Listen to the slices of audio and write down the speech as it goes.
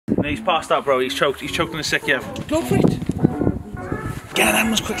he's passed out, bro. He's choked. He's choked in the sick, yeah. Go for it. Get an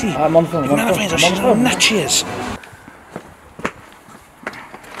animals quickly. I'm on the phone. I'm on the phone. She's how nuts she is.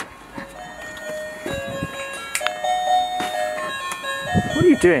 What are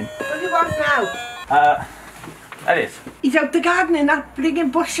you doing? What do you want now? Elliot. He's out the garden in that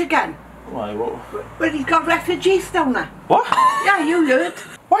bligging bush again. Why, what? Well, he's got refugees down there. What? Yeah, you heard.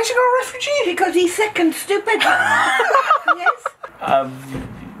 Why's he got a refugee? Because he's sick and stupid. Yes.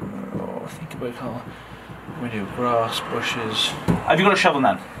 Think about how we do grass, bushes. Have you got a shovel,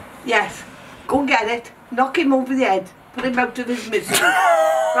 Nan? Yes. Go and get it. Knock him over the head. Put him out of his misery.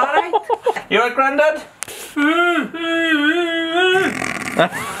 Alright? You alright, Grandad?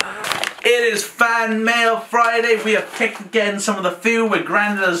 It is Fan Mail Friday. We have picked again some of the food where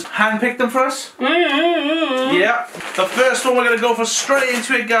Grandad has handpicked them for us. Yeah. The first one we're going to go for straight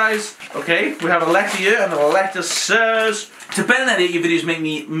into it, guys. Okay, we have a letter here, and the letter says, to Ben and Elliot, your videos make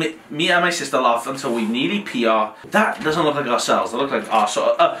me and my sister laugh until we nearly PR. That doesn't look like ourselves, they look like our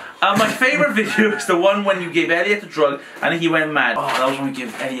sort of, my favourite video is the one when you gave Elliot a drug and he went mad. Oh, that was when we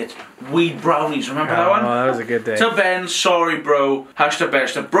gave Elliot weed brownies, remember that one? Oh, that was a good day. So Ben, sorry bro, hashtag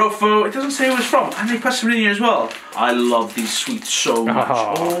brofo, it doesn't say who it's from, and they put some in here as well. I love these sweets so much.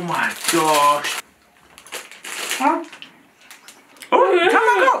 Oh my gosh. Huh? Oh, come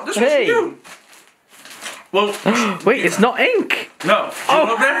on, go. This one's for you. Well, wait, it's not ink. No.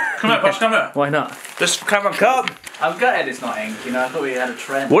 Oh, over there. Come here, Posh, come here. Why not? Just come on, come. I'm gutted it's not ink, you know, I thought we had a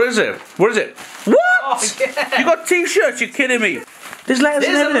trend. What is it? What is it? What? Oh, yeah. You got t-shirts, you're kidding me. There's letters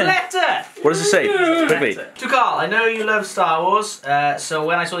and everything. There's a letter! What does it say? Quickly. To Carl, I know you love Star Wars, so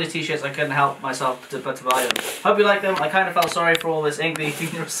when I saw these t-shirts I couldn't help myself to buy them. Hope you like them. I kind of felt sorry for all this ink that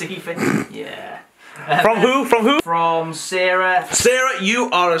you've been receiving. Yeah. From who? From who? From Sarah. Sarah, you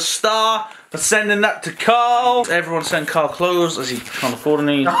are a star for sending that to Carl. Everyone send Carl clothes as he can't afford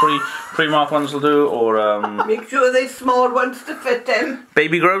any. Pre-marked ones will do, or Make sure they're small ones to fit him.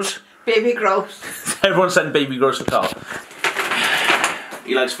 baby grows. Baby grows. Everyone send baby grows to Carl.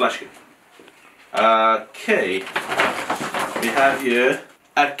 He likes flash. Okay. We have here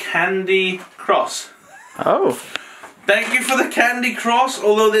a candy cross. Oh. Thank you for the candy cross,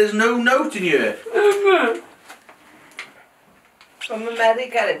 although there's no note in here. From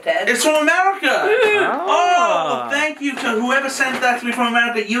America, it is. It's from America! Oh, thank you to whoever sent that to me from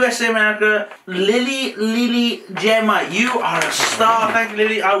America, USA America, Lily Gemma. You are a star. Thank you,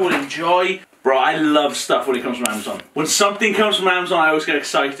 Lily. I will enjoy. Bro, I love stuff when it comes from Amazon. When something comes from Amazon, I always get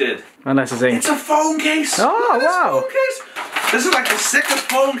excited. Unless it's ink. It's a phone case. Oh, wow. Phone case. This is like the sickest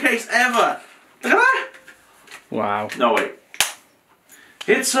phone case ever. Look at that. Wow. No, wait.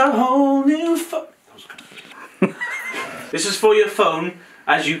 It's a whole new phone. This is for your phone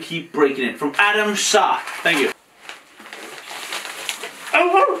as you keep breaking it. From Adam Shah. Thank you.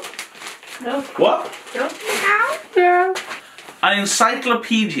 Oh, No. what? Don't you know? Yeah. An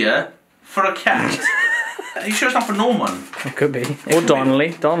encyclopedia for a cat. Are you sure it's not for Norman? It could be. Or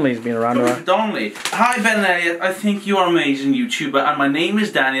Donnelly. Donnelly's been around a while. Donnelly. Hi Ben and Elliot, I think you are an amazing YouTuber and my name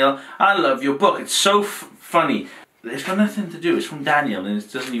is Daniel and I love your book. It's so funny. It's got nothing to do, it's from Daniel and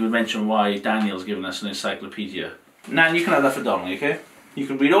it doesn't even mention why Daniel's given us an encyclopedia. Nan, you can have that for Donnelly, okay? You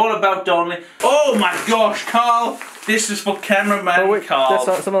can read all about Donnelly. Oh my gosh, Carl! This is for cameraman Carl. There's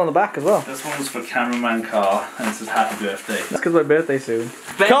something on the back as well. This one's for cameraman Carl and it says happy birthday. That's because my birthday's soon.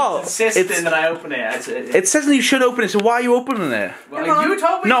 Ben's Carl, insisting that I open it. It says that you should open it, so why are you opening it? Well, you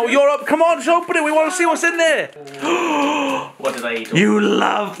told me. No, you're up. Come on, just open it. We want to see what's in there. What did I eat? You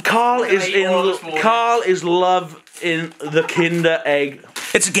love Carl is I eat all this in morning? Carl is love in the Kinder Egg.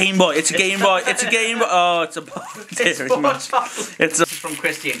 It's a Game Boy. It's a Game Boy. It's a Game Boy. Oh, it's a. It's a. From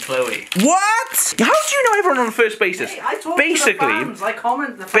Christy and Chloe. What? How do you know everyone on a first basis? Hey, I talk Basically, to the fans. I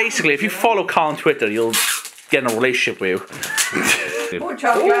comment the fans, basically, if you follow Carl on Twitter, you'll get in a relationship with you. More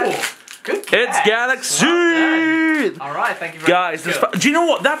chocolate. Ooh, good. It's Galaxy. Alright, thank you very Guys, much. do you know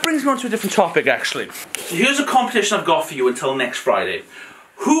what? That brings me on to a different topic, actually. Here's a competition I've got for you until next Friday.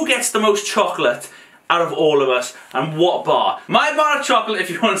 Who gets the most chocolate out of all of us, and what bar? My bar of chocolate, if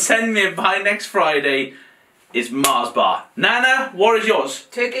you want to send me a by next Friday, is Mars bar. Nana, what is yours?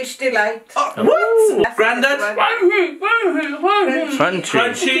 Turkish delight. What? Grandad?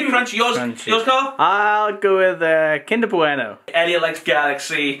 Crunchy. Crunchy. Yours, Crunchy. yours, Carl? I'll go with Kinder Bueno. Elliot likes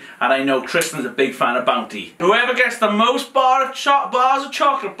Galaxy, and I know Tristan's a big fan of Bounty. Whoever gets the most bars of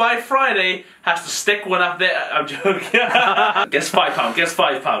chocolate by Friday has to stick one up there. I'm joking. Guess £5. Guess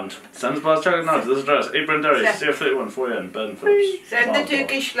 £5. Send the bars of chocolate now to this address. Abram Derry, 031 4N, Ben Phillips. Send the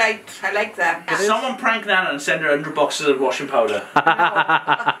Turkish light. I like that. Someone prank Nana and send her 100 boxes of washing powder.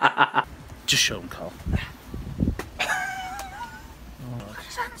 Just show him, Carl.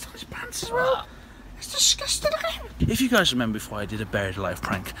 It's on his pants as well. It's disgusting. If you guys remember before I did a buried alive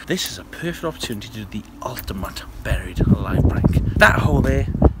prank, this is a perfect opportunity to do the ultimate buried alive prank. That hole there,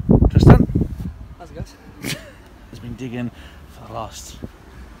 Tristan, How's it going? has been digging for the last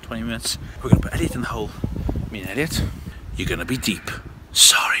 20 minutes. We're going to put Elliot in the hole. Me and Elliot, you're going to be deep.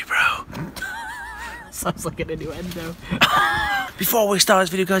 Sorry, bro. Sounds like an innuendo. Before we start this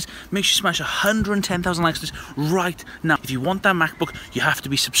video, guys, make sure you smash 110,000 likes to this right now. If you want that MacBook, you have to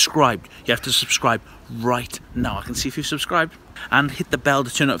be subscribed. You have to subscribe right now. I can see if you've subscribed. And hit the bell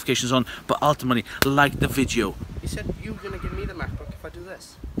to turn notifications on, but ultimately, like the video. You said you were going to give me the MacBook if I do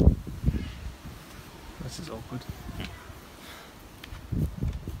this. This is awkward.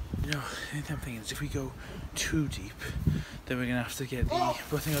 You know, the only thing I'm thinking is if we go too deep, then we're going to have to get the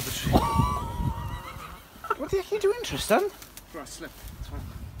thing out of the tree. What the heck are you doing, Tristan? Bro, I slipped. It's fine.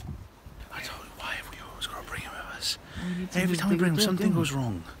 I told you, why have we always got to bring him with us? Every time we bring him, something goes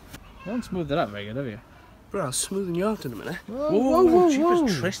wrong. You haven't smoothed it out very good, have you? Bro, I was smoothing you out in a minute. Whoa,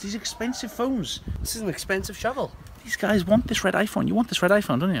 cheapest Tris, these expensive phones. This is an expensive shovel. These guys want this red iPhone. You want this red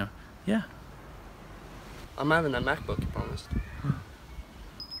iPhone, don't you? Yeah. I'm having that MacBook, you promised.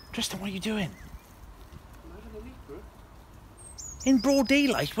 Tristan, what are you doing? I'm having a week, bro. In broad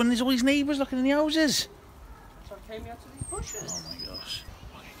daylight when there's all these neighbours looking in the houses. So I came out to these bushes. Oh my gosh.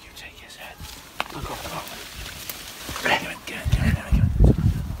 Okay, you take his head. I'll go.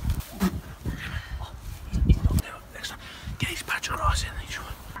 Next time, get his patch of grass in each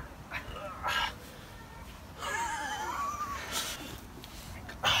one.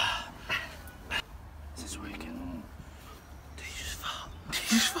 Is this working? Did he just fall? Did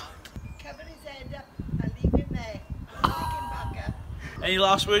he just fall? Cover his head up and leave him there. Don't pick him back up. Any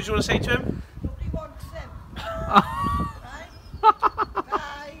last words you want to say to him? Nobody wants him. Right?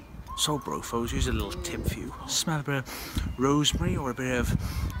 Bye. So brofos, here's a little tip for you. Smell a bit of rosemary or a bit of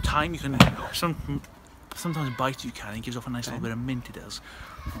thyme. You can sometimes bite you can. It gives off a nice little bit of mint. It does.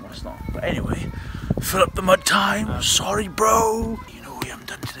 No, it's not. But anyway, fill up the mud time. Sorry, bro. You know what we haven't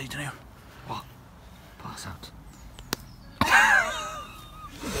done today, don't you? What? Pass out.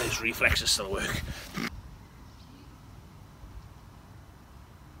 His reflexes still work.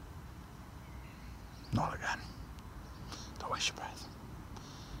 Not again. Don't waste your breath.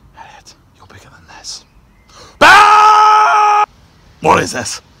 Elliot, you're bigger than this. Ah! What is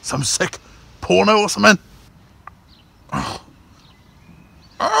this? Some sick porno or something?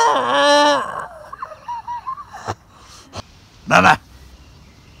 Nana!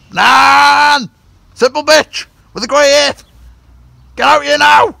 Nan! Simple bitch! With a grey hair! Get out here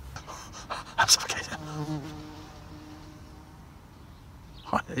now! I'm suffocating.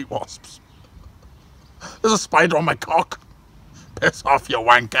 I hate wasps. There's a spider on my cock. Piss off, you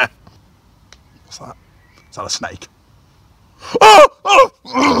wanker. What's that? Is that a snake? Oh!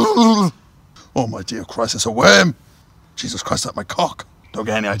 Oh! Oh my dear Christ, it's a worm! Jesus Christ, that's my cock. Don't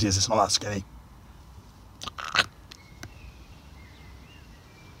get any ideas, it's not that skinny.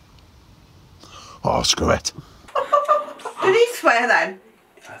 Oh, screw it. Did he swear then?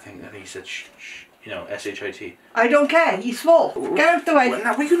 I think he said S-H-I-T. I don't care. He swore. Get out the way. Well,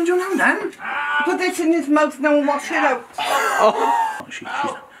 now, what are you going to do now, Dan? Put this in his mouth now and wash it out. Oh, she's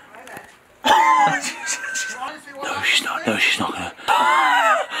not. No, she's not. No, she's not gonna.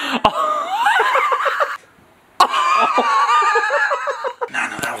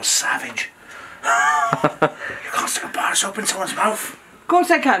 No, that was savage. You can't stick a bar of soap in someone's mouth. Of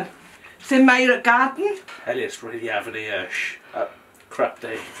course I can. It's in my garden. Elliot's really having a crap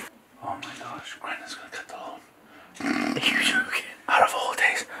day. Oh my gosh, Grandad's gonna cut the lawn. Are you joking? Out of all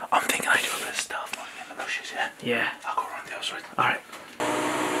days, I'm thinking I do a bit of stuff in the bushes, yeah? Yeah. I'll go around the other side. Alright.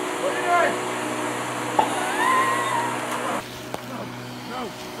 What are you doing?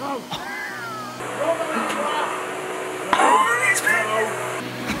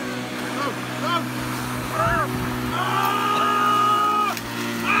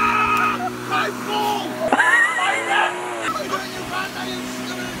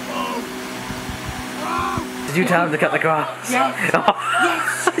 Did you tell him to cut the grass? Yes.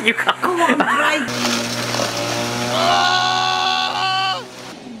 Yes. You can't. Go on, right.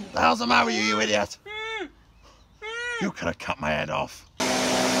 The hell's the matter with you, you idiot? You could have cut my head off.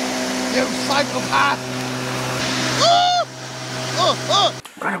 You psychopath!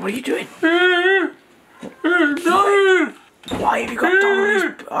 Grandad, what are you doing? Why have you got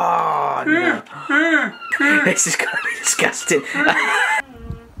Donald? Oh no. This is gonna be disgusting.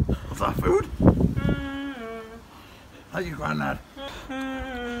 What's that, food? Thank you, Grandad.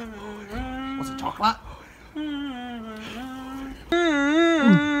 What's it, chocolate?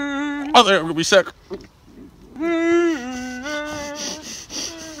 I think I'm gonna be sick.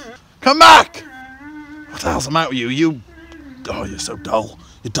 Come back! What the hell's the matter with you? Oh, you're so dull.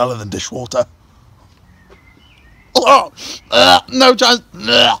 You're duller than dishwater. Oh, no chance.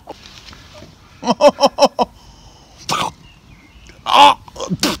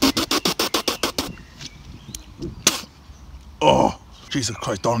 Oh, Jesus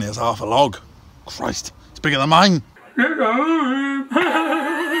Christ, Donny has half a log. Christ, it's bigger than mine. Get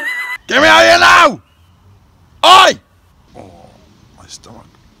me out of here now! Oi! Oh, my stomach.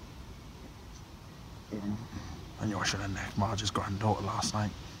 I knew I should have necked Marge's granddaughter last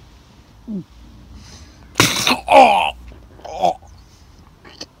night. Oh! Oh!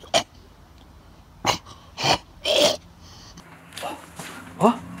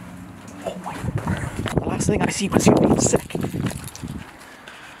 What? Oh my God. The last thing I see was you being sick.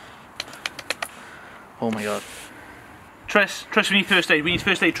 Oh my God. Tris, we need first aid. We need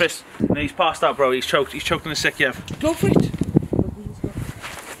first aid, Tris. No, he's passed out, bro. He's choked. He's choked on the sick, yeah. Go for it.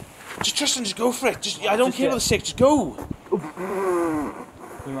 Just Tristan, just go for it. I don't care about the sick. Just go. We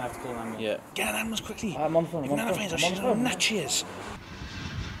might have to call an ambulance. Yeah. Get an ambulance quickly. I'm on the phone. She's how nuts she is.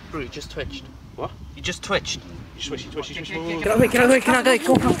 Bro, you just twitched. What? You just twitched. Twitchy. Get out of the way, get out of the way, get out of the way.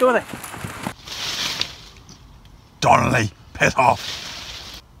 Go there. Donnelly, piss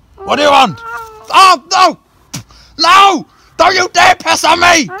off. What do you want? Oh, no! No! Don't you dare piss on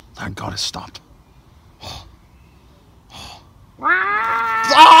me! Thank God it stopped.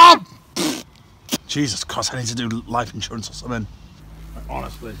 Oh! Jesus Christ, I need to do life insurance or something.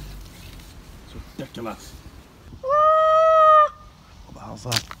 Honestly, it's ridiculous. What the hell's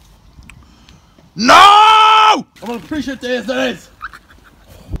that? No! I will appreciate this, that is.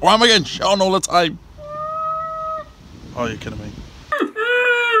 Why am I getting shot all the time? Oh, you're kidding me.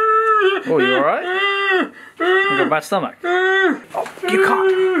 Oh, you alright? You got a bad stomach? Oh, you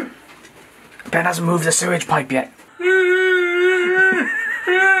can't. Ben hasn't moved the sewage pipe yet.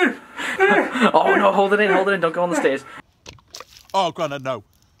 Oh no, hold it in, don't go on the stairs. Oh, Grandad, no.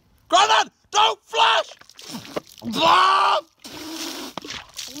 Grandad, don't flash! No!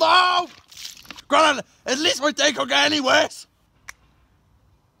 No! Grandad, at least my day could get any worse.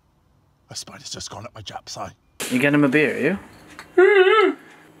 A spider's just gone up my Jap's eye. You getting him a beer, are you?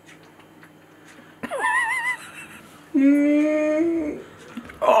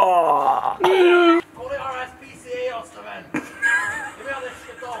 Oh! Call the RSPCA or something. Give me all this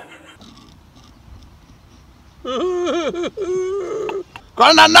shit off.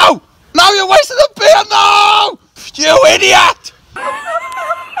 Grandad, no! No, you're wasting the beer, no! You idiot!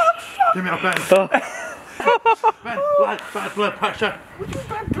 Give me a Ben. Ben, bad blood pressure. What do you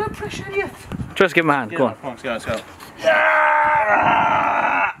bad blood pressure, Elliot? Just give him a hand, go on. Let's go. Oh,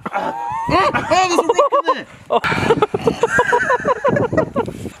 there's a rock in there.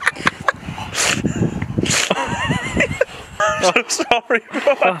 I'm sorry,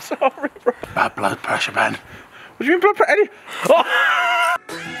 bro. I'm sorry, bro. Bad blood pressure, Ben. What do you mean blood pressure?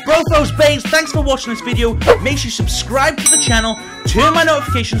 Brofos, babes, thanks for watching this video. Make sure you subscribe to the channel, turn my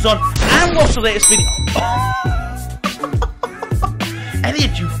notifications on, and watch the latest video.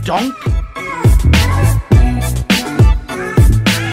 Elliot, you donk.